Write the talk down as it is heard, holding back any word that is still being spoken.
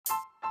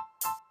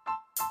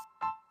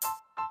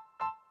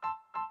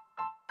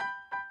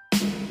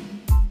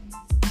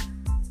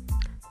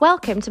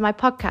Welcome to my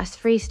podcast,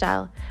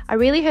 Freestyle. I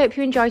really hope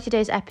you enjoyed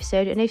today's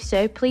episode, and if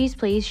so, please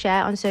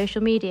share on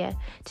social media.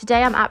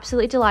 Today I'm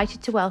absolutely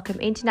delighted to welcome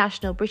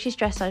international British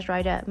dressage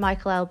rider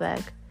Michael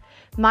Elberg.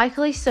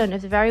 Michael is son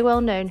of the very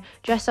well-known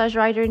dressage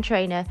rider and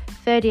trainer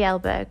Ferdy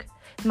Elberg.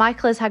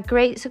 Michael has had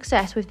great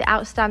success with the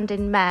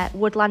outstanding mare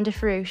Woodlander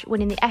Farouche,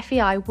 winning the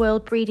FEI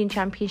World Breeding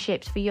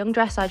Championships for young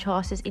dressage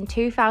horses in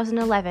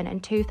 2011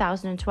 and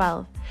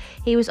 2012.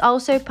 He was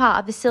also part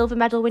of the silver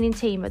medal winning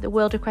team at the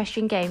World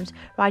Equestrian Games,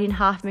 riding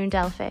Half Moon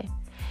Delphi.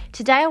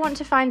 Today I want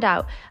to find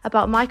out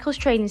about Michael's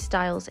training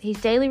styles, his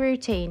daily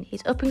routine,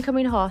 his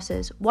up-and-coming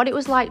horses, what it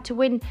was like to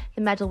win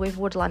the medal with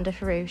Woodlander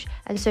Farouche,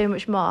 and so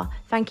much more.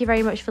 Thank you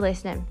very much for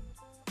listening.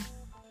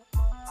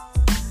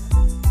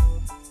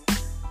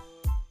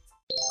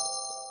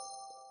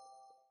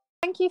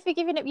 Thank you for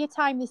giving up your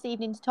time this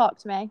evening to talk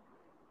to me.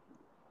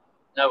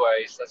 No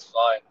worries, that's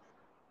fine.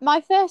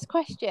 My first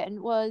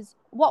question was,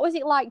 what was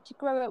it like to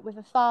grow up with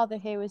a father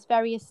who was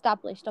very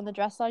established on the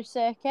dressage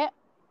circuit?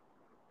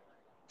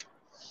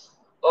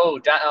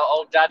 Old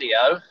Daddy-O.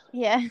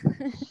 Yeah. Yeah,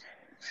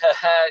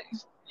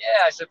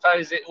 I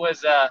suppose it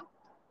was a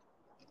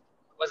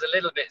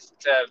little bit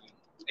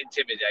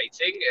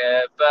intimidating,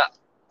 but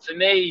for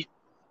me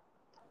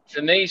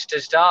to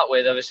start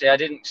with, obviously I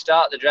didn't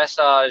start the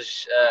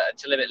dressage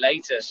until a bit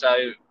later,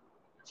 so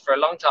for a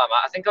long time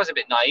I think I was a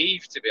bit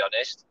naive, to be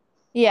honest.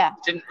 Yeah.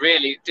 Didn't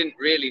really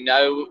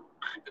know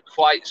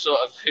quite sort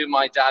of who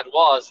my dad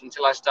was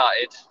until I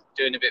started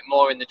doing a bit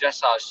more in the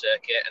dressage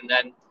circuit, and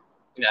then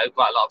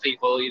quite a lot of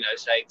people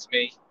saying to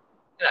me,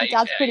 Your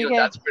dad's pretty good.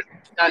 Your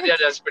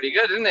dad's pretty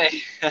good, isn't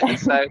he?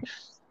 So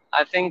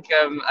I think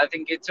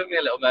it took me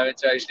a little moment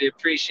to actually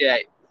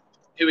appreciate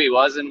who he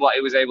was and what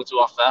he was able to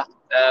offer.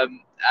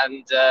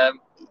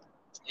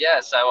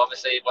 So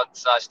obviously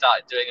once I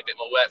started doing a bit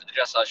more work for the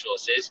dressage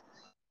horses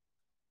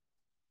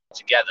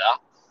together,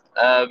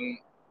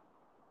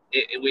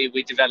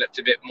 we developed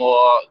a bit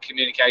more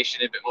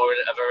communication, a bit more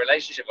of a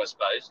relationship, I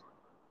suppose.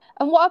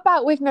 And what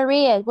about with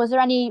Maria? Was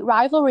there any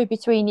rivalry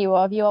between you,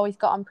 or have you always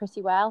got on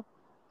pretty well?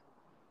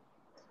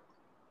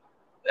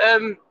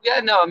 There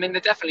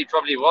definitely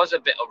probably was a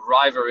bit of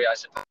rivalry, I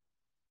suppose.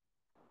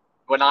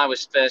 When I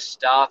was first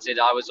started,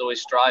 I was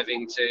always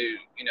striving to,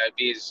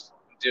 be as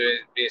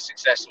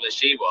successful as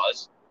she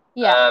was.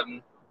 Yeah.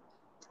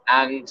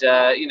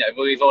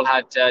 We've all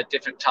had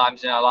different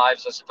times in our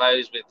lives, I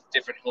suppose, with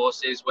different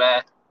horses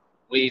where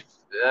we've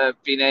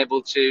been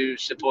able to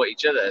support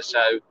each other.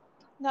 So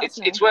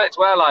it's worked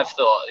well, I've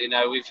thought.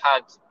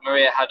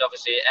 Maria had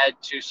obviously Ed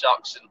Two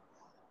Socks and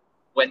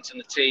went on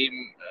the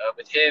team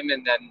with him,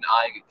 and then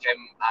I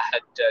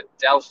had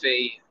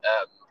Delphi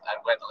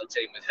and went on the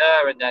team with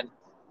her, and then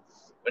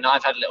when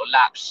I've had a little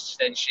lapse,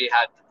 then she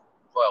had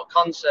Royal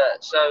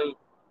Concert. So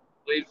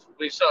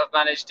we've sort of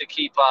managed to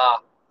keep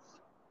our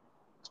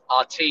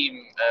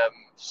team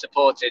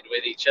supported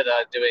with each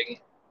other, doing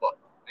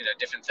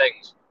different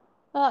things.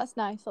 Oh, that's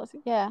nice.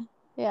 Yeah,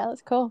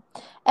 that's cool.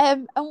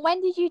 And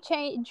when did you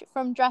change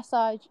from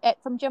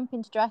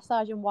jumping to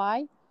dressage, and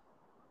why?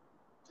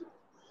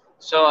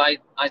 So I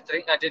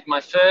think I did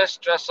my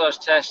first dressage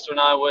test when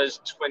I was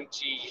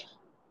 22,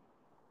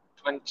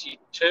 I think.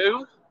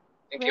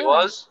 Really? It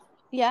was.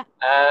 Yeah.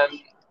 I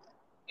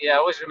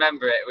always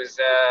remember it. It was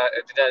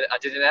I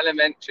did an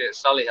elementary at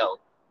Solihull.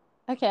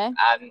 Okay.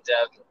 And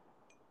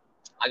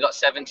I got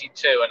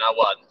 72 and I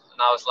won.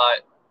 And I was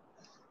like,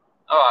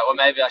 all right, well,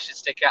 maybe I should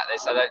stick at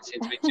this. I don't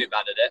seem to be too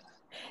bad at it.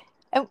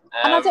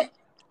 And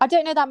I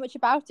don't know that much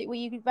about it. Were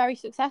you very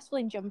successful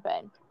in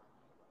jumping?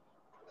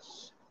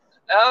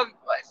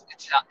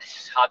 It's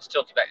hard to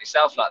talk about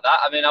yourself like that.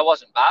 I mean, I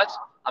wasn't bad.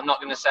 I'm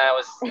not going to say I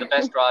was the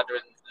best rider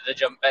and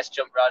best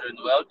jump rider in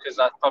the world, because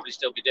I'd probably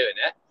still be doing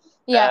it.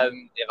 Yeah.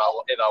 If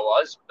I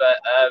was, but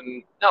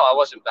no, I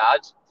wasn't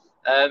bad.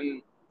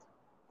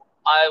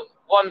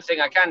 One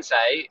thing I can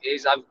say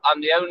is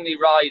I'm the only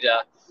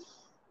rider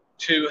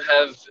to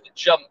have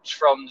jumped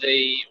from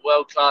the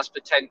World Class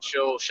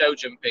Potential show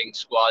jumping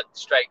squad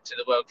straight to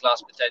the World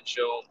Class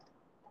Potential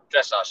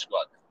dressage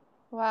squad.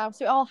 Wow,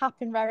 so it all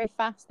happened very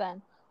fast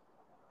then.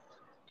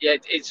 Yeah,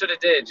 it sort of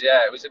did.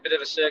 Yeah, it was a bit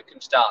of a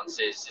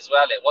circumstances as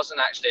well. It wasn't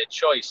actually a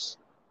choice.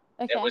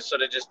 Okay. It was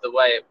sort of just the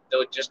way it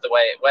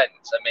went.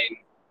 I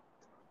mean,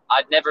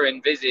 I'd never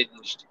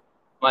envisaged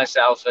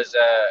myself as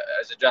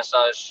a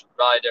dressage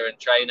rider and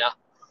trainer.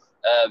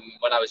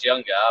 When I was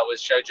younger, I was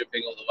show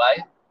jumping all the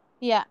way.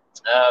 Yeah.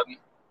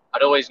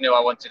 I'd always knew I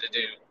wanted to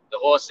do the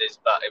horses,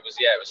 but it was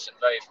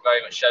very,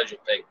 very much show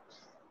jumping.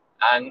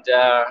 And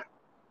I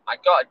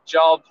got a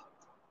job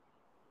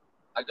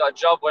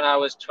when I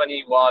was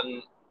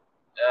 21.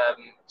 I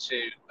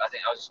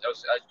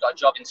got a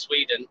job in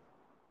Sweden.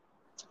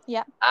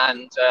 Yeah.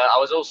 And I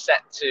was all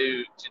set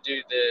to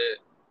do the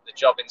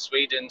job in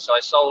Sweden, so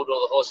I sold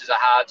all the horses I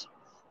had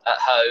at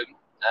home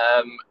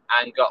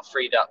and got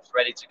freed up,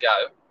 ready to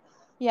go.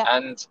 Yeah.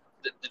 And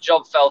the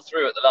job fell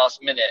through at the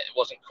last minute.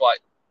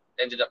 It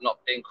ended up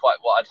not being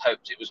quite what I'd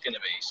hoped it was going to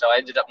be. So I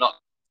ended up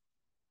not.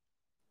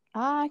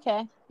 Ah,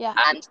 okay. Yeah.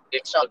 And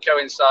it sort of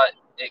coincided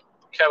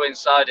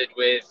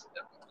with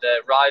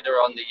the rider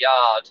on the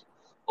yard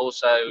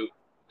also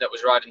that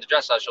was riding the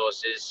dressage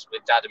horses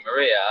with Dad and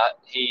Maria,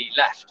 he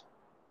left.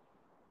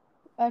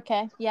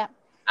 Okay, yeah.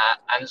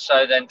 And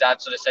so then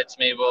Dad sort of said to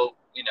me, well,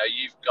 you know,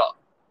 you've got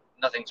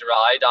nothing to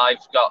ride.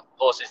 I've got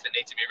horses that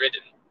need to be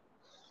ridden.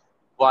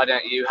 Why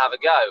don't you have a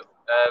go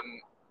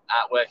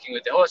at working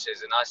with the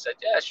horses? And I said,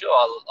 yeah, sure.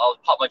 I'll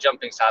pop my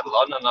jumping saddle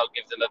on and I'll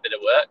give them a bit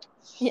of work.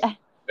 Yeah.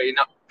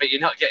 But you're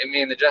not getting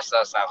me in the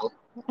dressage saddle.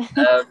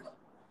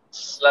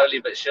 Slowly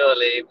but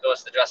surely, of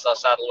course, the dressage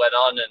saddle went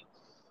on, and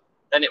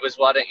then it was,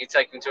 why don't you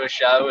take them to a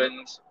show?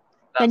 And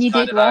that's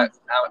kind of how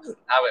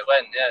it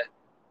went, yeah.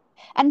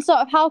 And sort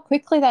of how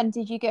quickly then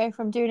did you go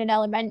from doing an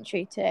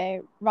elementary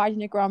to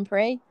riding a Grand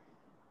Prix?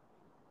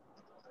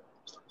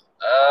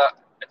 I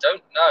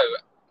don't know,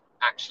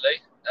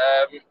 actually.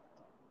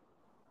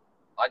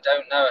 I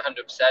don't know 100%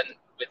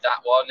 with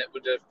that one. It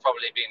would have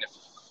probably been a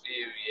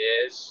few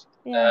years.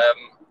 Yeah.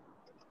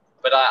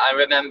 But I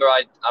remember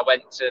I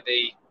went to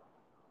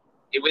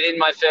within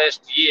my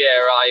first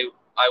year, I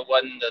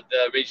won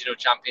the regional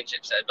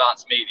championships at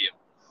advanced medium.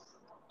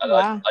 And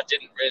wow. I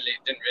didn't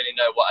really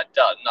know what I'd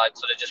done. I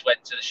sort of just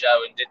went to the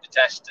show and did the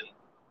test and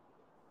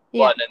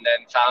won, and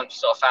then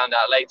found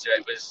out later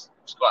it was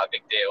quite a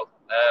big deal.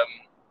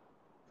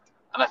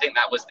 And I think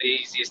that was the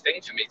easiest thing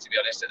for me, to be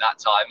honest, at that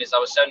time, is I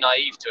was so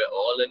naive to it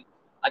all, and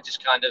I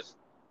just kind of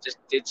just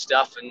did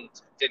stuff and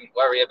didn't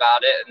worry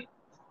about it. And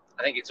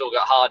I think it's all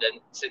got harder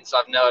since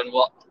I've known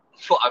what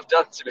I've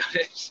done, to be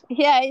honest.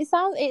 Yeah, it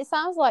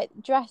sounds like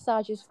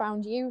dressage has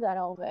found you then,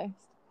 almost.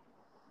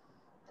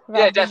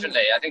 Yeah,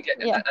 definitely. I think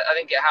it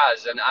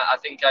has, and I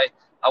think I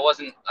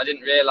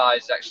didn't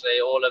realise actually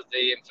all of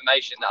the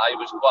information that I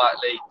was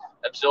quietly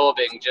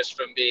absorbing just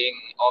from being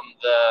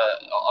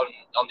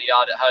on the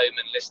yard at home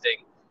and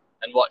listening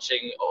and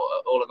watching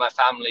all of my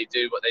family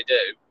do what they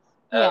do.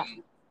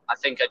 I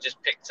think I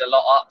just picked a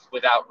lot up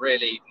without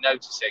really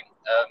noticing,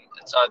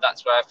 and so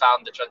that's where I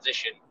found the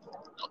transition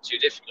not too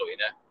difficult, you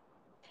know.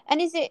 And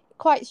is it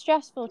quite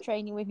stressful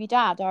training with your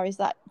dad, or is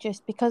that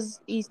just because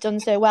he's done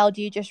so well,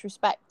 do you just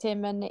respect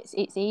him and it's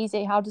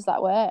easy? How does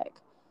that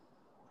work?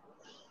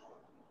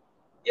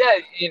 Yeah,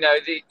 you know,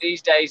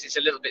 these days it's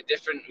a little bit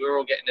different. We're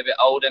all getting a bit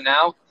older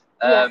now.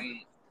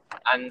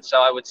 And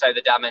so I would say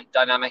the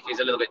dynamic is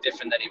a little bit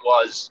different than it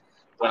was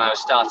when I was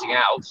starting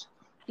out.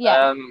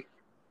 Yeah.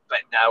 But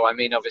no, I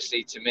mean,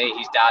 obviously to me,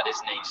 he's dad,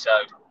 isn't he? So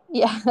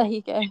yeah, there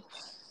you go.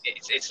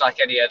 It's like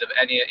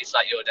it's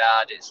like your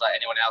dad. It's like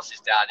anyone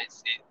else's dad.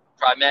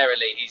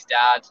 Primarily he's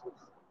dad,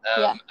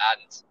 and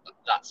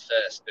that's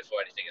first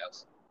before anything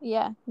else.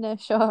 Yeah, no,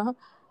 sure.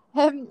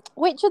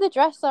 Which other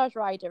dressage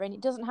rider, and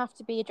it doesn't have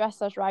to be a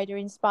dressage rider,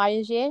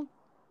 inspires you?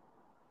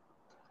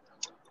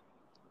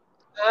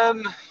 I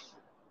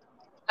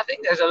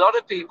think there's a lot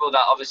of people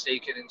that obviously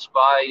can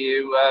inspire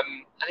you. I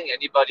think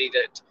anybody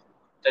that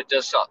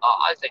does,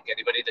 I think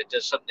anybody that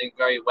does something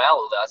very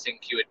well that I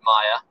think you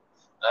admire,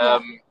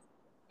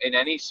 in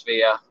any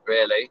sphere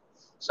really.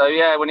 So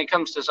yeah, when it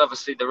comes to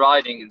obviously the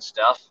riding and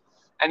stuff,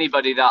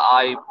 anybody that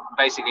I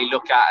basically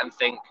look at and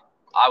think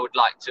I would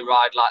like to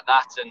ride like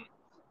that, and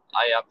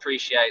I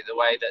appreciate the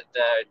way that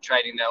they're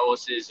training their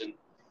horses and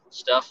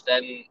stuff,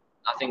 then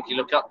I think you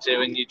look up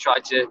to and you try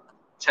to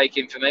take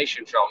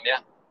information from,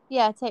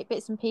 Yeah, take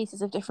bits and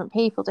pieces of different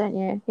people, don't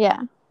you?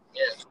 Yeah.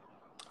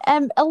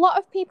 Yeah. A lot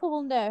of people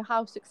will know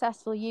how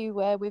successful you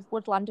were with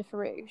Woodlander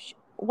Farouche.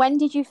 When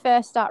did you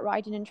first start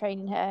riding and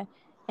training her?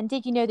 And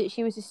did you know that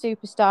she was a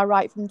superstar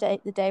right from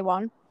day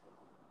one?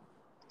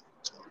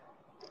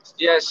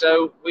 Yeah,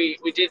 so we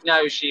did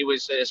know she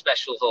was a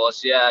special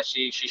horse. Yeah,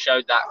 she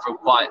showed that from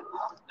quite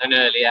an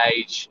early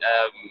age.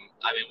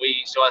 I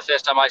mean, so the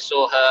first time I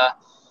saw her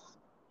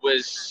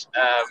was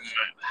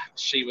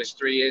she was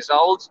 3 years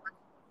old.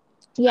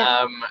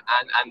 Yeah.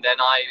 And then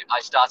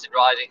I started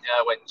riding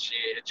her when she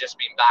had just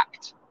been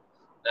backed,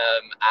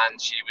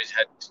 and she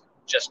had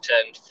just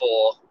turned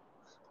 4,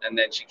 and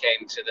then she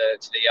came to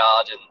the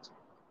yard, and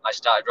I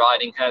started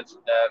riding her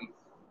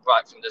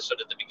right from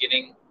the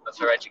beginning of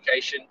her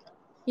education.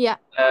 Yeah.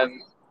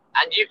 And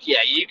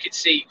you could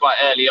see quite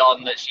early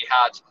on that she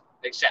had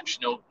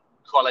exceptional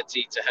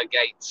quality to her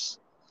gaits.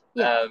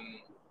 Yeah.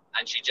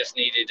 And she just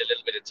needed a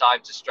little bit of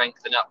time to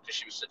strengthen up because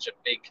she was such a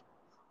big,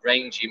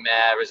 rangy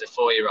mare as a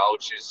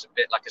 4-year-old. She was a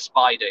bit like a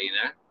spider, you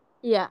know?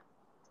 Yeah.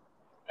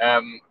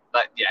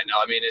 But yeah,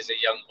 no, I mean, as a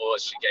young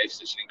horse, she gave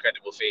such an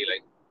incredible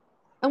feeling.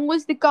 And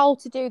was the goal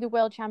to do the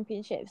World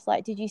Championships?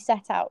 Like, did you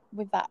set out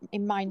with that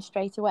in mind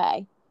straight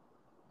away?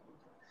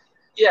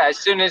 Yeah, as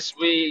soon as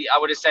I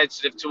would have said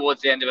sort of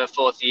towards the end of her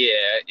 4th year,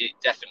 it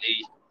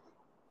definitely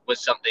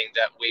was something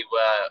that we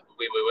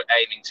were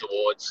aiming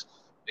towards,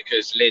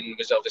 because Lynn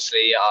was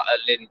obviously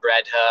Lynn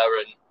bred her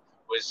and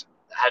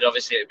had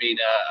obviously been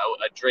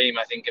a dream,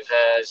 I think, of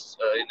hers.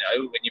 You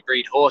know, when you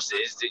breed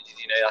horses, you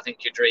know, I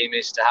think your dream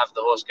is to have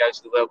the horse go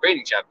to the World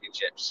Breeding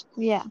Championships.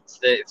 Yeah,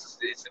 it's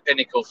the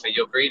pinnacle for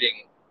your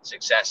breeding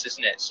success,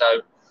 isn't it?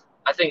 So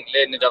I think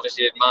Lynn had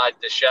obviously admired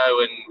the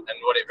show and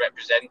what it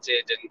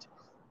represented, and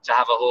to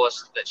have a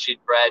horse that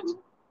she'd bred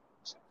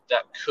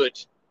that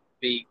could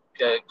be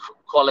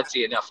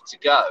quality enough to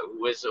go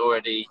was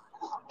already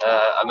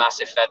a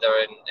massive feather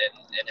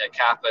in her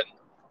cap, and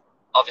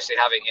obviously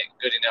having it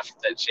good enough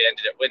that she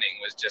ended up winning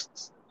was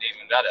just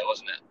even better,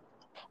 wasn't it?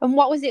 And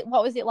what was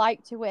it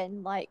like to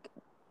win? Like,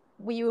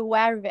 were you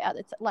aware of it at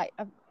the like?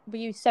 Were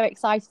you so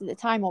excited at the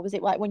time, or was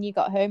it like when you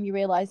got home you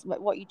realised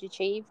what you'd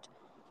achieved?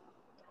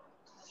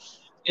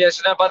 Yeah,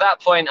 so now by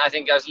that point I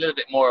think I was a little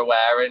bit more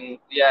aware, and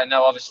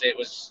obviously it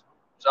was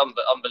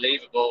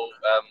unbelievable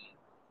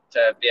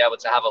to be able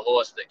to have a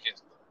horse that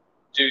could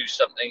do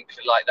something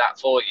like that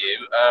for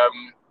you.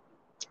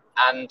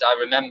 And I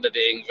remember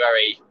being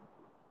very,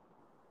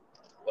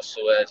 what's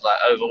the word, like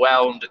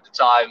overwhelmed at the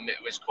time.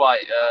 It was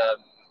quite,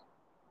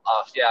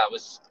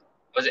 was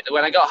it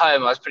when I got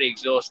home I was pretty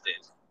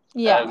exhausted.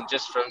 Yeah.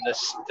 Just from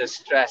the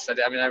stress.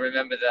 I mean, I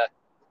remember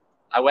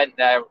I went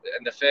there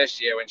in the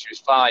first year when she was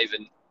 5,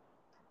 and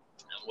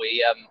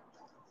we,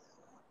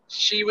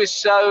 she was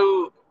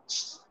so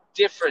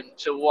different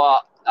to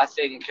what I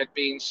think had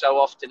been so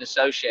often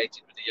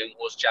associated with the Young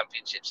Horse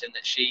Championships, in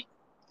that she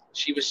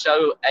was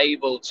so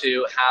able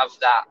to have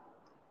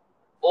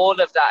all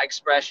of that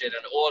expression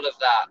and all of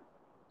that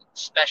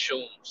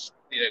special,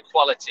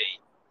 quality,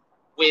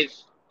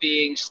 with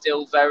being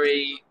still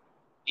very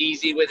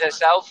easy with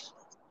herself.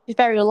 She's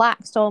very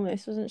relaxed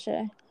almost, wasn't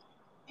she?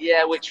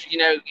 Yeah, which,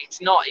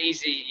 it's not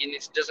easy and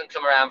it doesn't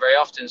come around very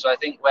often. So I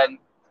think when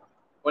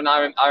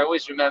I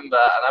always remember,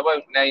 and I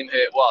won't name who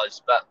it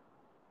was, but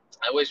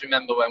I always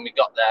remember when we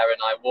got there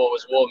and I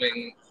was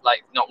warming,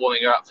 like not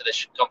warming her up for the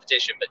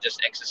competition, but just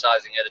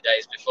exercising her the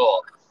days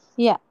before.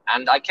 Yeah.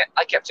 And I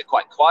kept it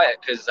quite quiet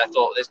because I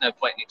thought there's no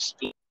point in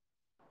explaining.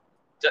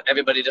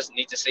 Everybody doesn't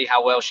need to see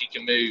how well she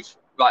can move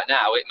right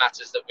now. It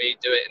matters that we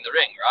do it in the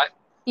ring, right?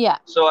 Yeah.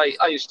 So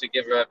I used to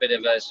give her a bit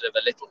of a sort of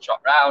a little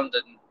trot round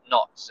and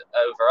not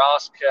over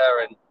ask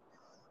her. And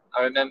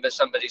I remember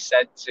somebody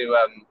said to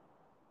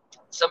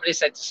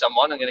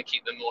someone, I'm going to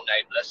keep them all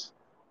nameless,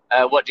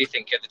 what do you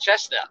think of the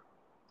chestnut?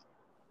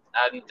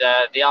 And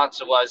the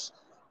answer was,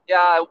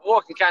 yeah,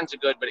 walking canter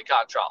good, but it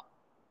can't trot.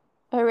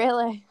 Oh,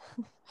 really?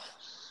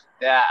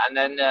 Yeah, and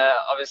then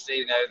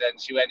obviously, then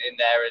she went in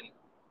there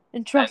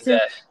and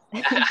trotted.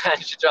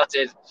 And she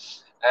trotted,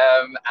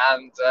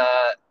 and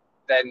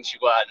then she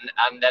won.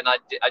 And then I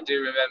do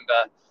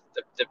remember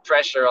the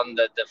pressure on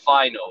the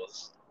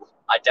finals.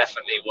 I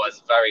definitely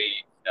was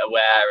very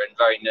aware and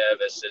very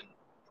nervous, and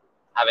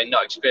having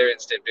not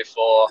experienced it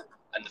before,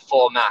 and the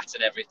format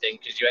and everything,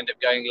 because you end up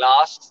going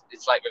last.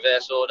 It's like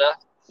reverse order.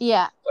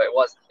 Yeah. Or it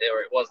was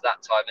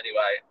that time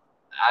anyway.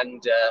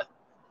 And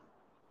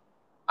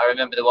I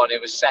remember the one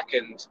who was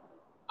second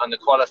on the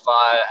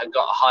qualifier had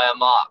got a higher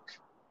mark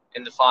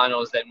in the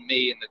finals than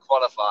me in the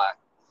qualifier.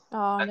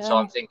 Oh, and so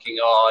I'm thinking,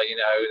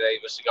 they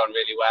must have gone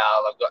really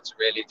well. I've got to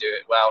really do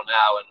it well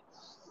now. And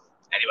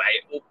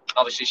anyway,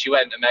 obviously she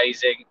went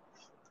amazing.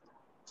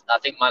 I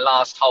think my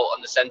last halt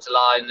on the centre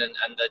line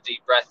and the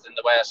deep breath and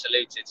the way I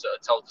saluted sort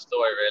of told the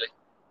story, really.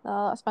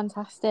 Oh, that's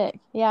fantastic.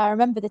 Yeah, I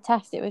remember the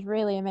test. It was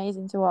really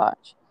amazing to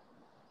watch.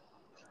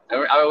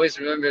 I always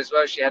remember as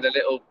well, she had a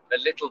little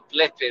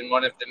blip in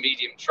one of the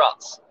medium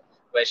trots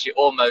where she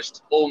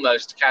almost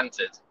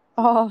cantered.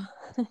 Oh.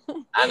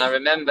 And I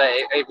remember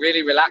it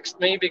really relaxed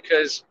me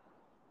because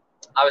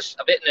I was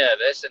a bit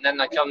nervous, and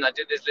then I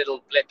did this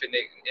little blip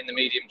in the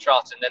medium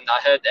trot, and then I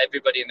heard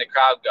everybody in the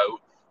crowd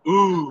go,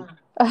 ooh.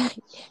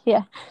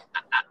 Yeah.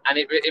 And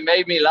it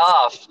made me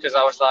laugh because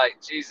I was like,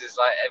 Jesus,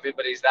 like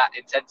everybody's that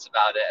intense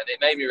about it, and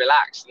it made me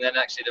relax. And then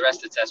actually the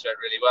rest of the test went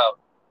really well.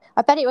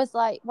 I bet it was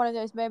like one of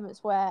those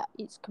moments where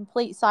it's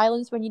complete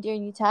silence when you're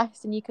doing your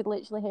test, and you could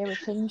literally hear a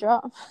pin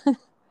drop.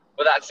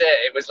 Well, that's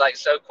it. It was like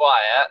so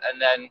quiet, and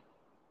then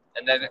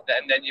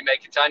you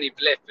make a tiny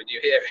blip, and you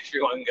hear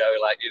everyone go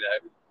like,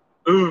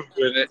 ooh,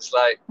 and it's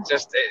like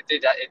it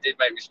did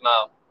make me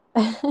smile.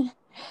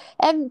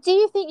 Do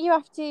you think you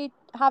have to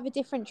have a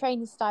different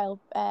training style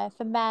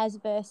for mares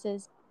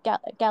versus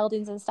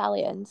geldings and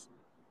stallions?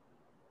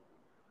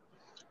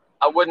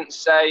 I wouldn't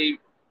say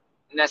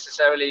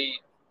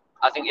necessarily.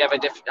 I think you have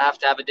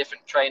to have a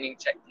different training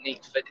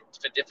technique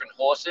for different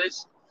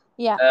horses.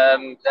 Yeah.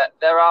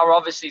 There are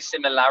obviously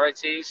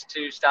similarities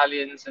to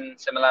stallions and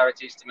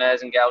similarities to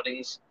mares and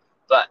geldings,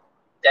 but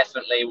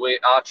definitely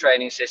our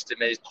training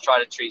system is to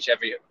try to treat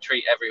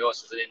every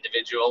horse as an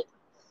individual.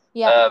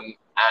 Yeah.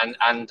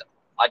 And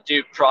I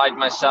do pride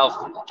myself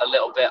a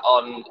little bit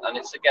on, and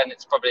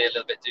it's probably a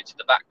little bit due to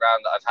the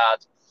background that I've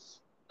had.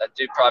 I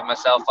do pride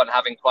myself on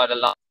having quite a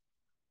lot,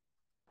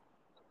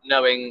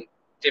 knowing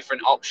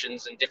different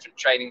options and different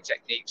training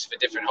techniques for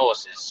different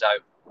horses. So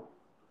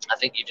I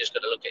think you've just got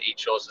to look at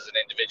each horse as an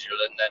individual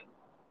and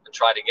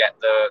try to get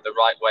the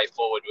right way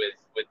forward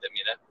with them,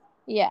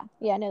 Yeah,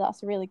 no,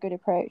 that's a really good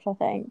approach, I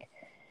think.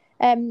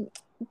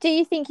 Do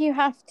you think you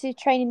have to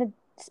train in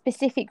a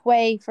specific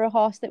way for a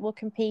horse that will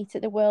compete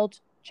at the World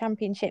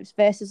Championships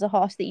versus a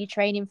horse that you're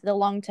training for the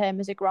long term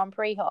as a Grand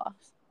Prix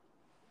horse?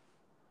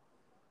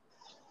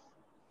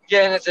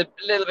 Yeah, and it's a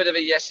little bit of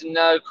a yes and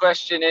no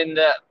question, in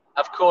that,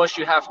 of course,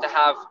 you have to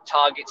have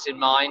targets in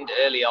mind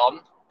early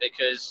on,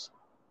 because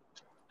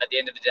at the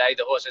end of the day,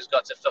 the horse has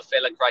got to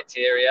fulfill a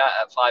criteria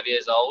at 5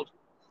 years old,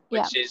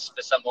 which is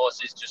for some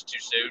horses just too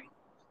soon.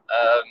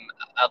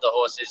 Other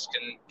horses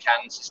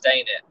can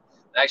sustain it.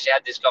 I actually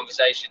had this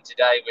conversation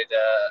today with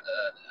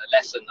a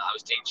lesson that I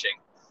was teaching.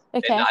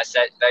 Okay. And I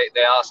said,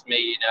 they asked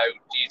me,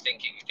 do you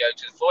think you could go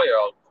to the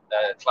 4-year-old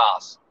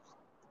class?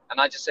 And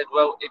I just said,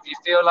 well, if you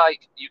feel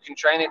like you can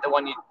train it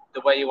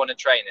the way you want to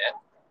train it,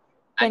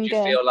 and you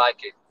feel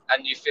like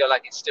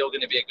it's still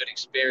going to be a good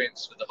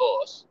experience for the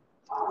horse,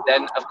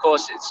 then of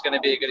course it's going to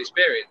be a good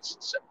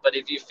experience. But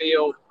if you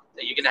feel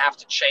that you're going to have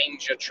to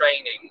change your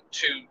training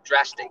too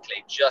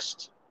drastically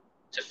just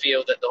to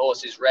feel that the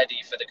horse is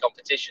ready for the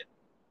competition,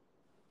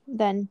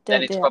 then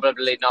it's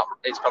probably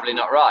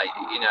not right.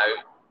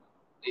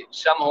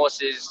 Some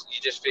horses you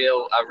just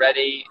feel are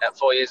ready at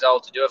 4 years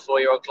old to do a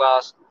 4-year-old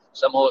class.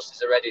 Some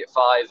horses are ready at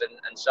 5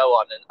 and so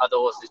on, and other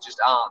horses just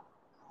aren't.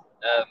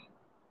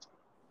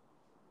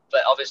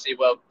 But obviously, the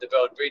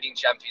World Breeding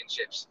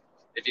Championships,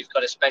 if you've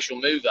got a special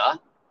mover,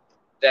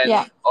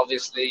 then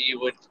obviously you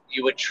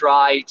would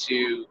try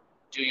to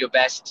do your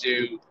best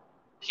to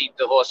keep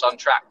the horse on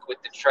track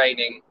with the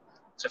training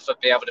to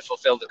be able to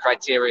fulfill the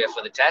criteria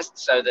for the test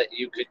so that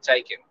you could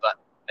take him. But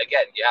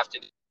again, you have to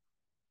do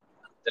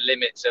the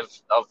limits of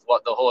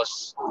what the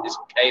horse is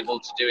able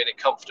to do in a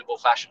comfortable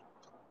fashion.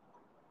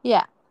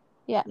 Yeah,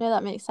 no,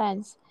 that makes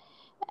sense.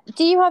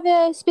 Do you have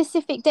a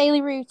specific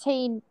daily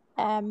routine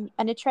and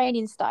a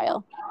training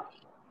style?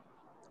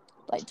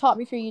 Like, talk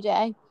me through your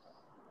day.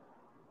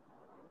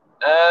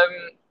 Yeah,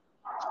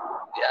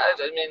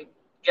 I mean,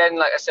 again,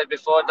 like I said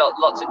before,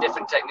 lots of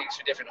different techniques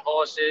for different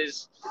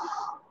horses.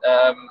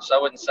 So I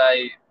wouldn't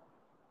say.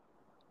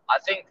 I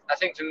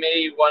think for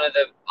me, one of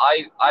the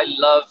I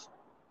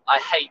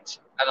hate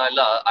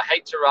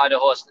to ride a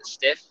horse that's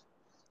stiff.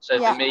 So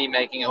for me,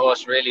 making a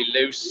horse really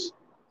loose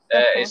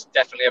is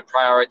definitely a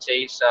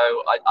priority. So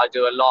I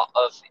do a lot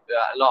of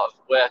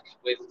work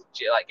with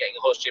like getting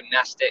a horse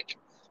gymnastic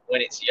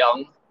when it's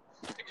young,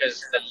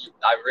 because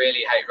I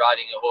really hate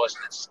riding a horse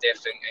that's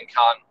stiff and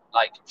can't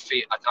I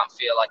can't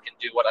feel I can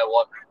do what I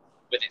want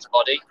with its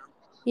body.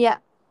 Yeah.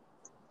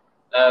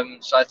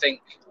 So I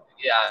think,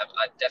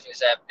 I'd definitely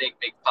say a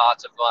big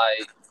part of my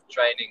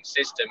training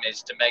system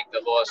is to make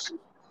the horse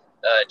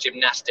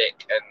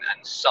gymnastic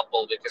and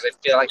supple, because I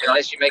feel like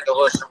unless you make a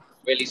horse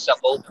really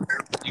supple,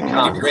 you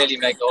can't really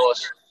make a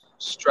horse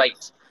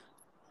straight,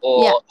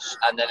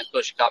 and then of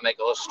course you can't make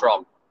a horse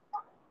strong.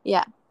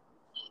 Yeah.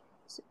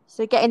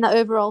 So getting that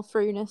overall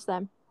throughness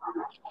then.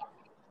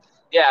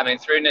 Yeah, I mean,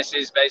 throughness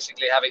is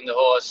basically having the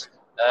horse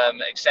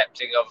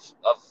accepting of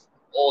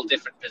all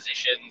different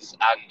positions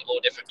and all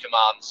different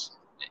commands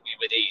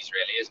with ease,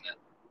 really, isn't it?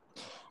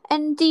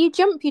 And do you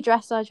jump your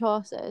dressage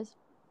horses?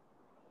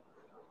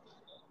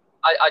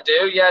 I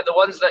do, yeah. The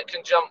ones that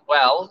can jump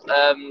well,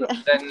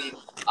 then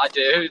I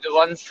do. The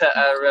ones that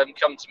are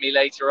come to me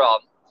later on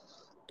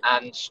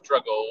and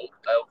struggle,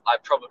 I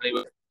probably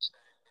wouldn't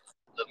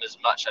them as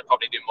much. I'd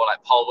probably do more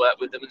like pole work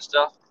with them and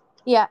stuff.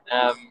 Yeah.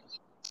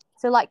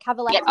 So like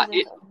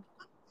cavalettis.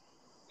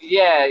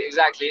 Yeah,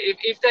 exactly.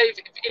 If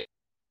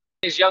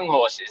these young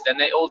horses, then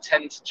they all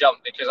tend to jump,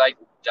 because I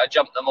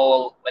jump them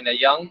all when they're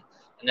young,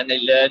 and then they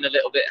learn a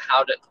little bit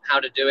how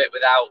to do it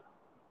without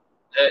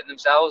hurting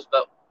themselves.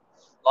 But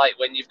like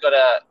when you've got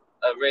a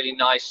really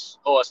nice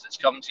horse that's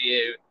come to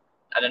you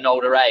at an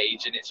older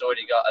age and it's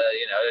already got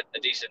a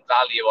decent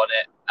value on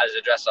it as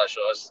a dressage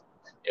horse,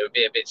 it would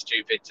be a bit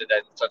stupid to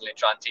then suddenly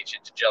try and teach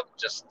it to jump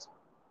just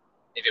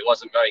if it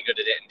wasn't very good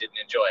at it and didn't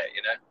enjoy it,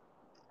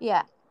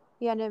 Yeah,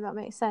 no, that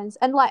makes sense.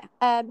 And like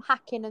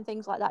hacking and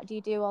things like that, do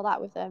you do all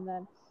that with them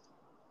then?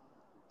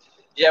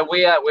 Yeah,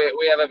 we have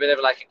a bit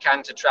of like a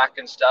canter track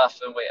and stuff,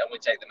 and we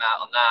take them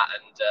out on that,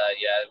 and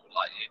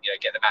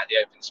get them out in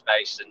the open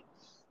space. And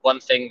one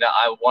thing that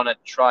I want to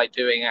try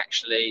doing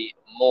actually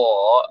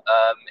more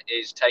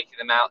is taking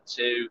them out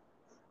to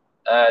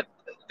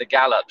the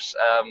gallops,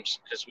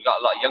 because we've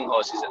got a lot of young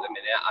horses at the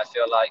minute. I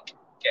feel like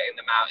getting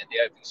them out in the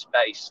open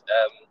space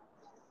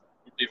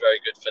would be very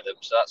good for them.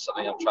 So that's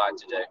something I'm trying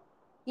to do.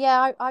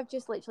 Yeah, I've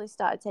just literally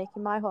started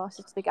taking my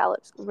horses to the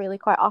gallops really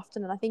quite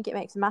often, and I think it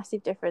makes a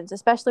massive difference,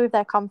 especially with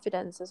their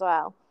confidence as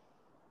well.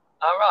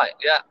 All right,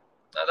 yeah.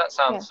 No, that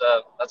sounds,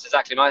 that's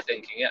exactly my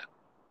thinking, yeah.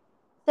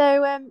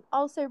 So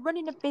also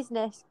running a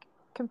business,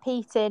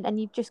 competing, and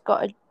you've just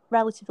got a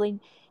relatively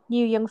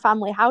new young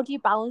family, how do you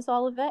balance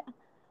all of it?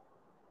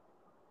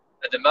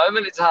 At the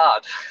moment, it's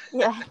hard.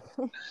 Yeah.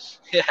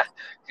 Yeah,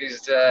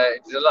 because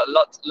there's a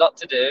lot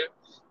to do.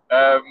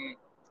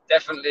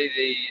 Definitely,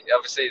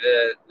 obviously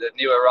the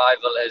new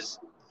arrival is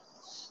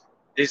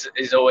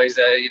always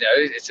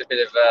it's a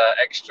bit of an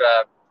extra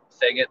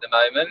thing at the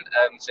moment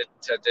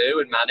to do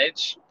and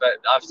manage. But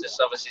I've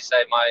just obviously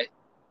say my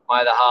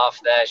other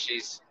half there,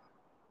 she's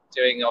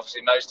doing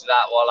obviously most of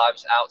that while I'm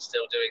out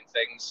still doing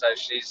things. So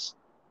she's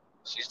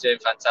doing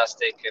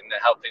fantastic and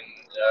helping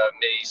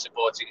me,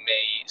 supporting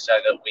me, so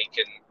that we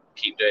can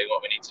keep doing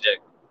what we need to do.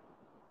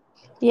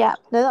 Yeah,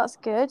 no, that's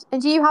good.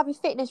 And do you have a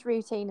fitness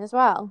routine as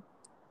well?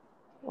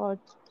 Or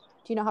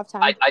Do you not have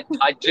time? I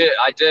do.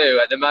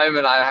 At the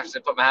moment, I have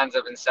to put my hands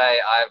up and say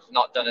I've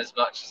not done as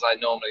much as I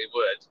normally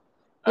would.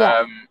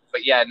 Yeah.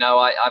 But yeah, no,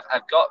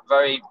 I've got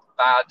very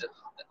bad.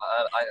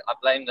 I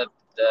blame the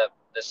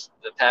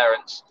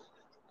parents.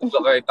 I've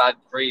got very bad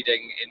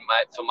breeding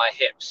for my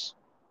hips.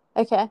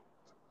 Okay.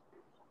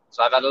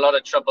 So I've had a lot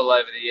of trouble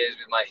over the years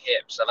with my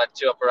hips. I've had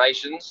 2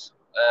 operations.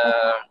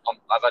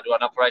 I've had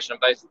 1 operation on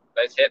both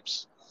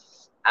hips,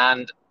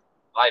 and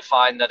I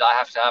find that I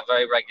have to have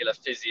very regular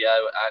physio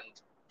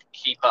and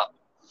keep up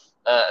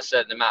a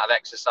certain amount of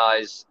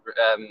exercise to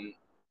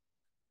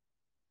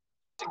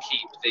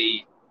keep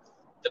the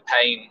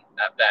pain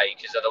at bay,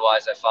 because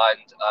otherwise I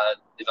find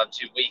if I'm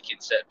too weak in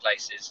certain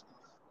places,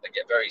 I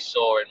get very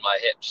sore in my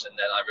hips, and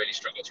then I really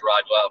struggle to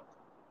ride well.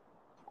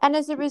 And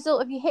as a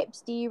result of your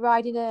hips, do you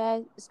ride in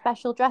a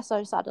special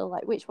dressage saddle?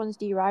 Like, which ones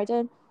do you ride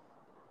in?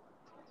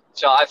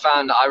 So I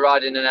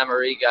ride in an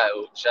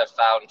Amerigo, which I've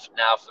found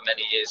now for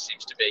many years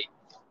seems to be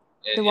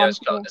as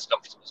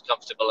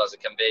comfortable as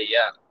it can be.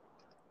 Yeah.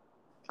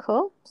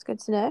 Cool. It's good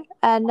to know.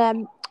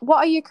 And what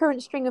are your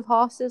current string of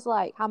horses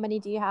like? How many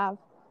do you have?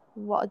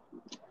 What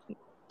do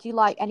you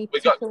like? Any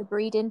particular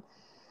breeding?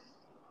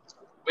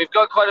 We've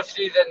got quite a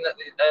few then at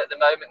the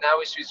moment now.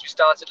 We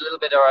started a little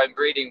bit of our own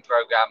breeding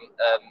program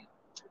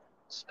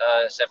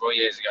several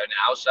years ago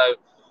now. So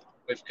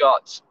we've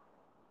got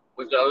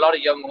a lot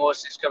of young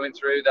horses coming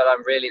through that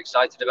I'm really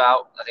excited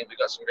about. I think we've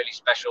got some really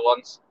special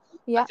ones.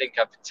 Yeah. I think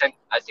I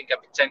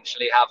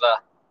potentially have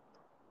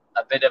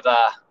a bit of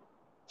a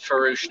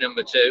Farouche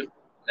number 2,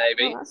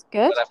 maybe. Oh, that's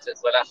good.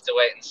 We'll have to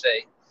wait and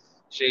see.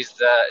 She's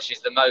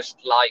the most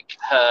like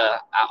her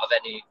out of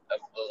any of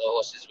the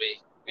horses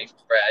we've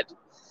bred.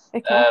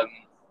 Okay.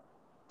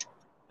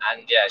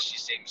 And yeah, she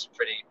seems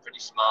pretty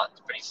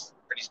smart,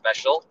 pretty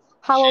special.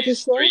 How old is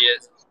she?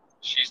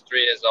 She's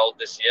 3 years old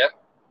this year.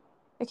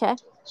 Okay.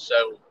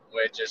 So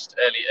we're just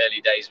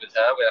early days with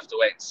her. We'll have to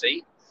wait and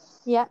see.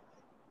 Yeah.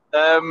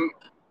 And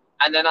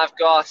then I've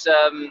got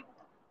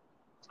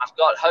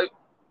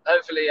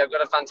hopefully I've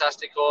got a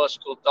fantastic horse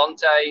called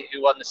Dante,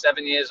 who won the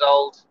 7 years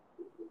old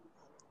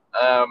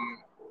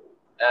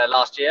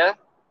last year.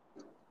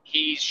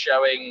 He's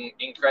showing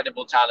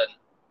incredible talent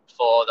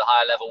for the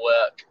higher level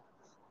work.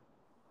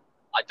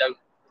 I'd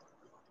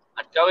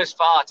go as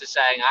far to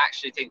saying I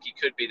actually think he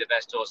could be the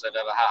best horse I've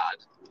ever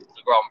had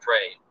for Grand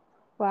Prix.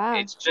 Wow.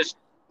 It's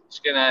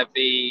going to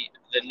be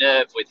the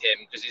nerve with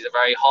him, because he's a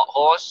very hot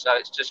horse. So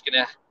it's just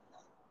going to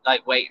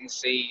wait and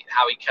see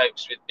how he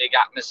copes with big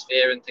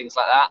atmosphere and things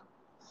like that.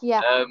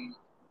 Yeah.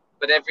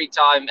 But every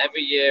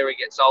year he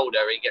gets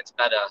older, he gets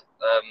better.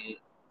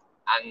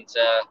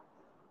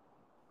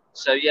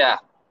 So yeah,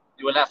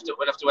 we'll have to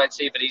wait and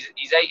see. But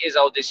he's 8 years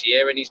old this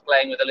year, and he's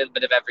playing with a little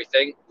bit of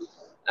everything,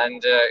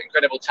 and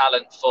incredible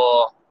talent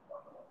for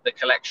the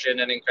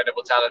collection and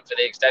incredible talent for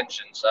the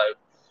extension. So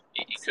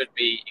he could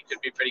be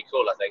pretty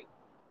cool, I think.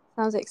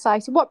 Sounds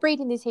exciting. What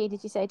breeding is he?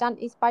 Did you say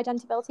he's by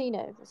Dante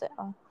Veltino? Was it?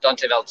 Oh.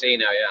 Dante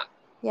Veltino, yeah.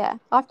 Yeah,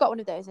 I've got one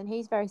of those, and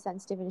he's very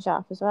sensitive and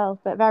sharp as well,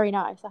 but very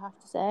nice, I have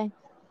to say.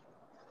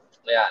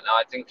 Yeah, no,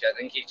 I think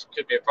he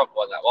could be a proper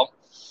one, that one.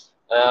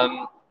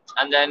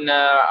 And then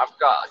I've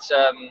got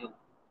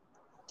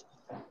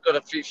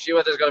a few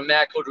others. Got a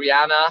mare called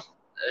Rihanna,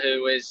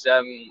 who is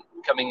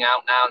coming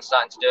out now and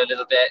starting to do a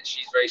little bit.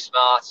 She's very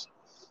smart.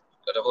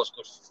 Got a horse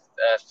called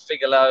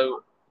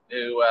Figaro,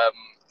 who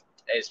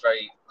is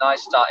very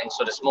nice, starting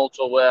sort of small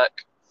tour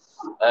work.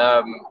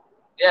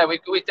 Yeah,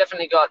 we've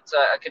definitely got.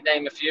 I could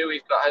name a few.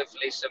 We've got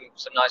hopefully some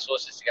nice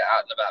horses to get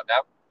out and about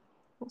now.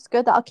 That's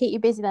good. That'll keep you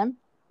busy then.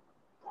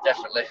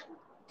 Definitely.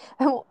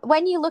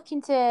 When you're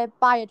looking to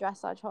buy a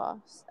dressage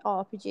horse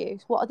or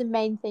produce, what are the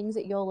main things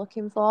that you're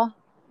looking for?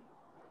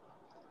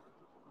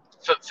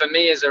 For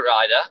me as a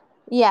rider?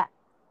 Yeah.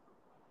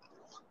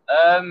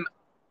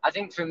 I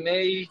think for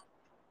me,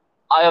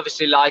 I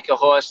obviously like a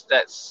horse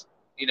that's,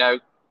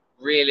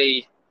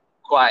 really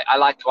I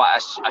like quite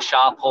a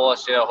sharp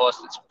horse, a horse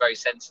that's very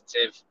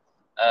sensitive.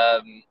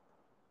 I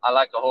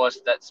like a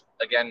horse that's,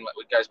 again,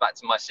 it goes back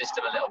to my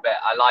system a little bit.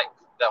 I like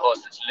the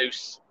horse that's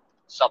loose,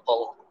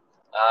 supple.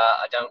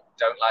 I don't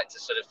like to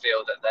sort of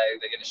feel that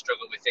they're going to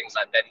struggle with things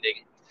like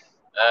bending.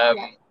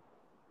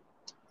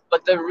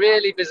 But the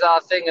really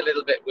bizarre thing a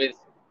little bit with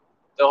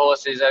the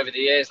horses over the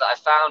years that I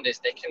found is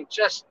they can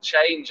just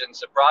change and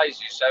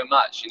surprise you so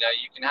much. You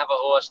can have a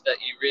horse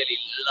that you really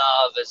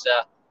love as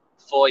a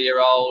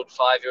 4-year-old,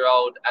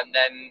 5-year-old, and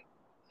then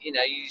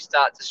you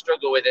start to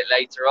struggle with it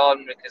later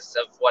on because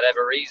of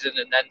whatever reason.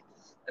 And then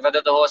I've had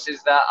other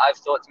horses that I've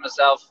thought to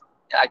myself,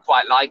 yeah, I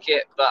quite like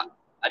it, but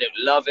I don't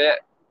love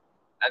it.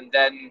 And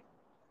then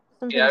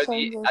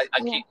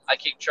I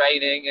keep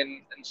training,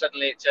 and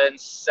suddenly it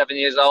turns 7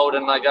 years old,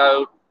 and I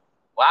go,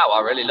 wow,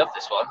 I really love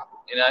this one.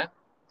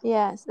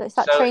 Yeah, so it's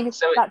that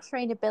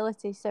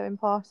trainability is so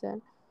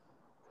important.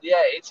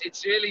 Yeah,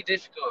 it's really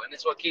difficult, and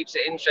it's what keeps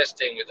it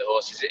interesting with the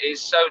horses. It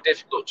is so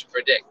difficult to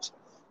predict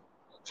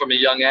from a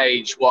young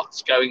age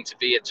what's going to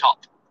be a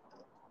top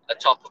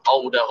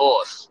older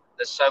horse.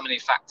 There's so many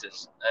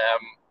factors,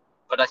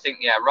 but I think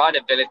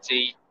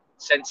rideability,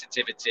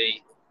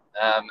 sensitivity,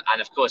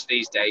 And of course,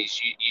 these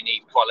days you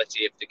need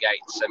quality of the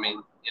gates. I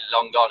mean,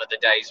 long gone are the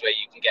days where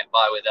you can get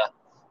by with a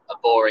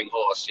boring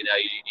horse. You know,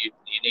 you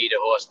need a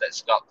horse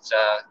that's got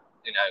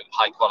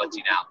high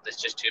quality now. There's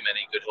just too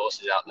many good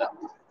horses out there.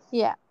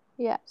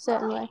 Yeah,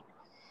 certainly.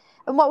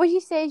 And what would you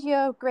say is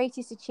your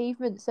greatest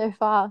achievement so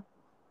far?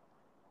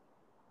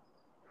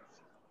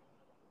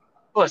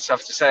 Well, it's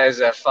tough to say as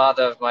a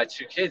father of my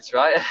 2 kids,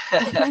 right?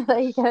 There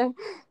you go.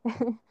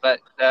 But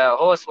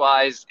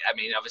horse-wise, I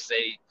mean,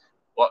 obviously,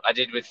 what I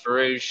did with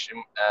Farouche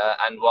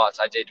and what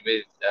I did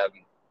with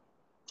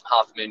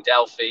Half Moon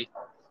Delphi,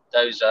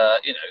 those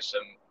are,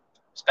 some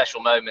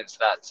special moments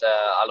that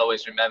I'll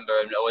always remember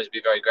and always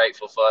be very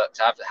grateful for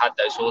to have had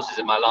those horses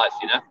in my life,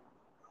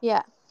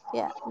 Yeah,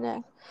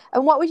 no.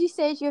 And what would you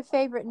say is your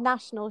favourite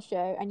national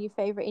show and your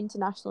favourite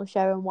international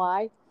show, and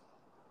why?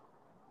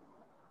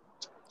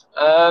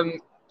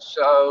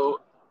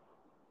 So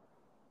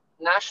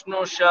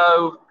national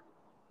show,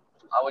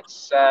 I would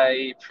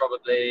say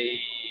probably.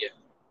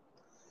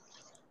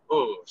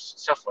 Oh,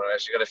 tough one. I've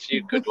actually got a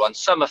few good ones.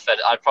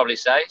 Summerford, I'd probably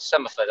say.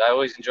 Summerford. I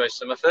always enjoy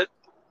Summerford.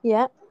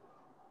 Yeah.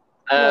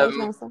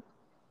 Nice.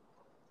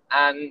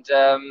 And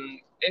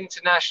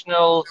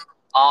international,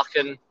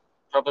 Aachen,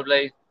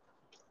 probably.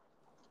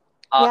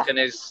 Aachen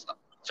is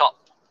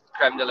top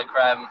creme de la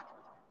creme.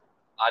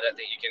 I don't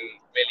think you can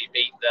really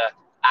beat the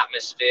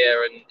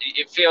atmosphere, and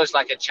it feels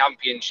like a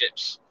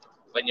championships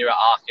when you're at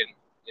Aachen.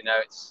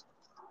 It's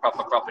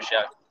proper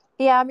show.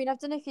 Yeah, I mean, I've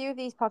done a few of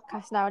these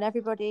podcasts now, and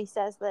everybody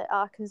says that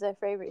Aachen's their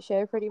favourite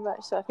show, pretty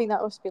much. So I think that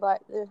must be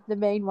like the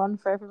main one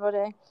for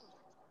everybody.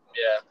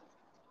 Yeah.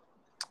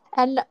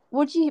 And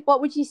what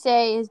would you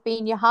say has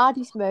been your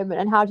hardest moment,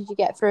 and how did you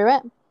get through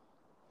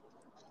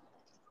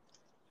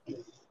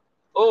it?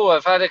 Oh,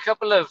 I've had a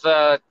couple of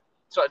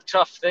sort of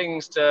tough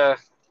things to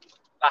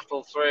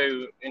battle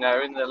through, in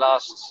the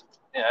last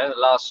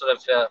sort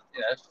of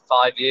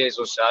 5 years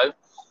or so.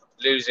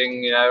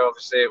 Losing,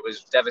 obviously it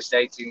was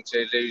devastating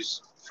to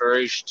lose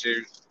Farouche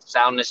to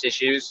soundness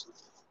issues.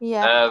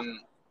 Yeah. I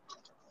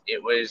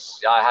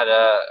had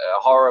a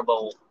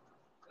horrible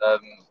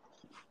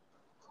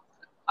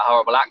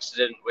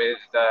accident with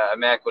a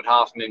mare called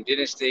Half Moon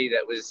Dynasty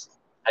that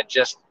had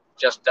just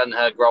done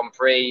her Grand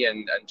Prix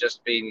and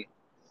just been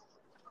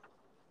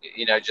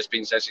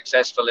so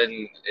successful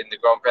in the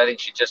Grand Prix. I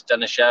think she'd just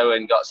done a show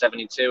and got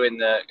 72 in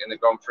the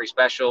Grand Prix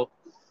special,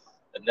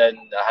 and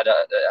then I had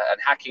a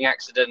hacking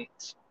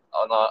accident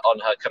on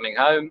her coming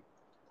home.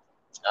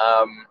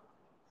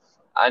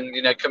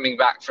 And coming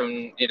back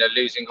from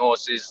losing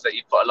horses that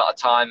you put a lot of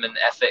time and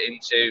effort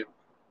into,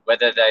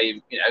 whether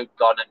they've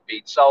gone and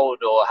been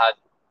sold or had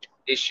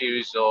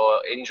issues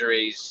or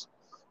injuries,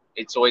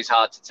 it's always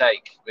hard to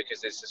take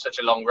because it's such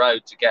a long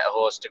road to get a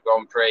horse to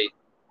Grand Prix.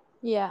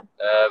 Yeah.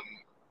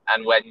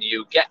 And when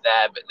you get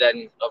there, but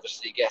then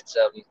obviously have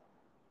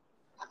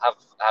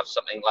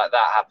something like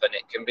that happen,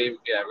 it can be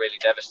really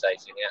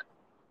devastating.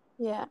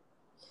 Yeah.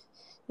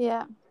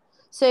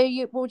 So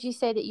would you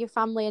say that your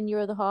family and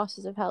your other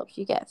horses have helped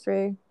you get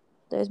through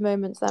those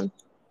moments then?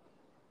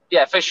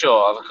 Yeah, for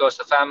sure. Of course,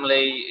 the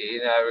family,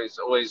 is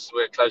always,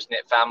 we're a close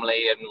knit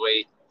family, and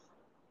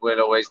we'll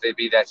always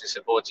be there to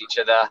support each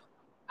other.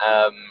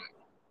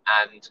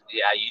 And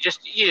yeah, you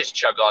just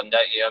chug on,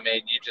 don't you? I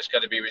mean, you've just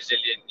got to be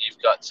resilient.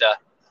 You've got to.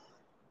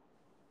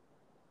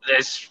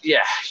 There's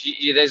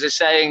a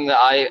saying that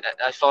I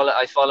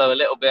follow a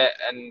little bit,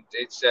 and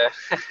it's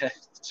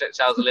it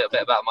sounds a little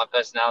bit about my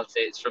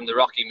personality. It's from the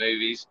Rocky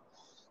movies.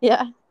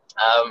 Yeah.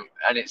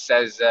 And it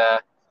says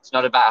it's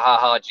not about how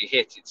hard you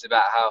hit; it's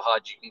about how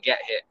hard you can get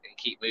hit and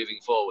keep moving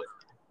forward.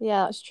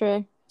 Yeah, that's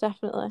true.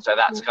 Definitely. So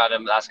that's kind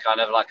of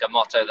like a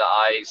motto that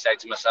I say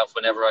to myself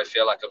whenever I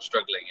feel like I'm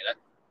struggling.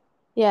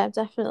 Yeah,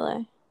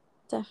 definitely.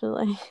 That's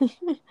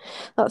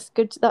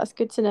good. That's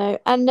good to know.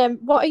 And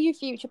what are your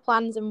future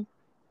plans, and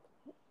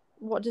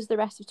what does the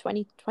rest of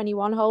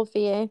 2021 hold for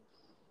you?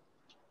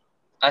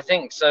 I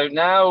think so.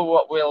 Now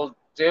what we'll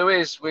do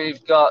is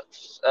we've got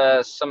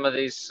some of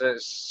these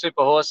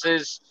super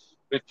horses.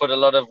 We've put a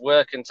lot of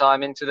work and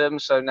time into them.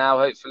 So now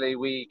hopefully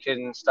we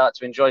can start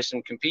to enjoy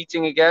some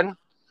competing again,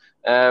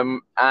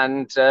 and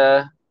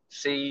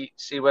see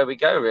where we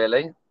go.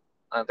 Really,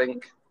 I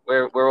think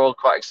we're all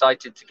quite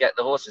excited to get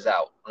the horses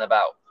out and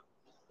about.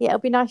 Yeah, it'll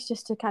be nice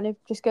just to kind of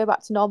just go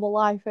back to normal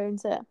life,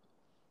 won't it?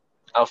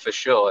 Oh, for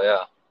sure,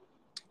 yeah.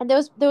 And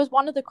there was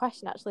one other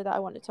question actually that I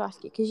wanted to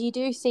ask you, because you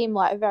do seem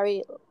like a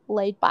very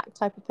laid back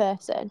type of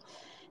person.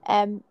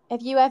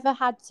 Have you ever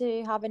had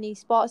to have any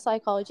sports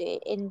psychology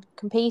in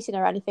competing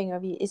or anything?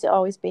 Or is it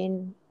always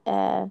been?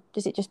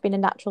 Does it just been a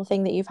natural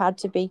thing that you've had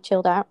to be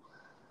chilled out?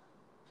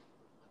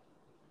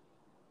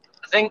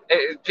 I think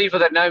people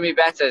that know me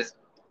better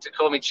to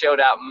call me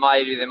chilled out.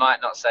 Maybe they might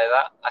not say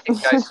that. I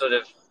think I sort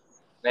of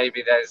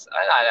maybe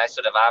I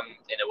sort of am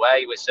in a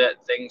way with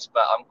certain things,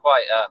 but I'm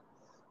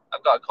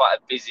I've got quite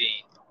a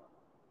busy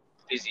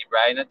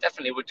brain. I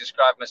definitely would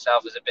describe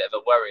myself as a bit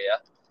of a worrier.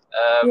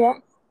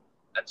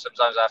 And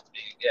sometimes I have to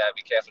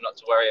be careful not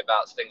to worry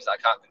about things that I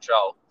can't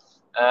control.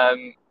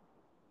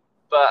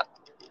 But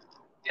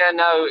yeah,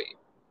 no,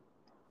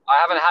 I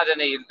haven't had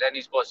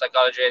any sports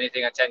psychology or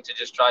anything. I tend to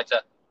just try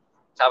to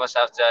tell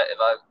myself to,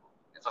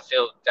 if I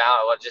feel down,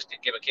 I just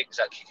give a kick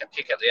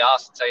up the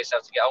arse and tell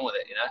yourself to get on with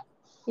it,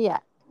 Yeah.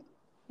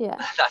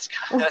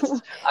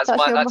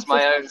 That's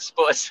my own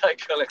sports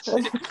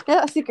psychology.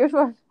 That's a good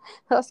one.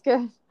 That's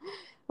good.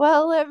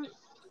 Well,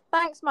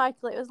 thanks,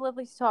 Michael. It was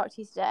lovely to talk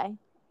to you today.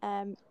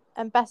 And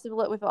best of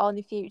luck with it all in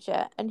the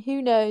future. And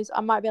who knows,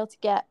 I might be able to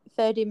get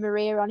Ferdy and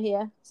Maria on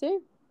here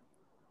soon.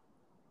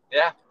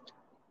 Yeah.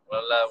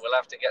 Well, we'll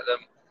have to get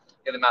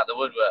them out the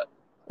woodwork.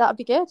 That'd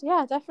be good.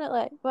 Yeah,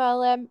 definitely.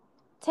 Well,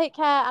 take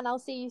care, and I'll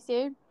see you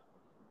soon.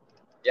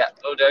 Yeah,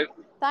 will do.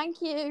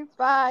 Thank you.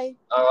 Bye.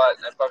 All right,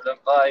 no problem.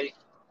 Bye.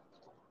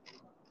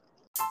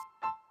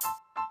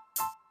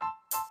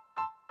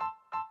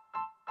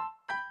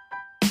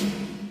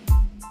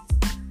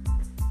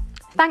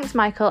 Thanks,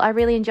 Michael. I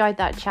really enjoyed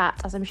that chat,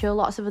 as I'm sure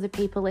lots of other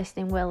people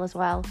listening will as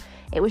well.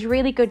 It was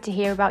really good to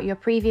hear about your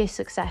previous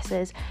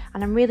successes,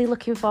 and I'm really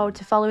looking forward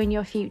to following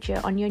your future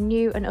on your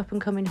new and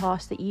up-and-coming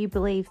horse that you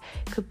believe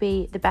could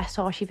be the best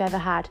horse you've ever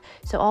had.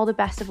 So all the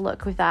best of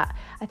luck with that.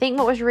 I think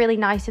what was really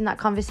nice in that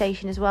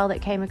conversation as well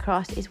that came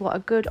across is what a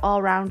good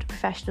all-round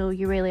professional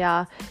you really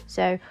are.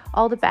 So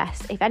all the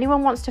best. If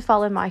anyone wants to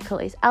follow Michael,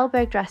 it's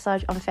Elberg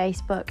Dressage on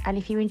Facebook. And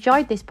if you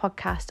enjoyed this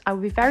podcast, I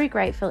would be very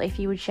grateful if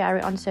you would share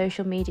it on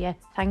social media.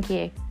 Thank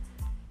you.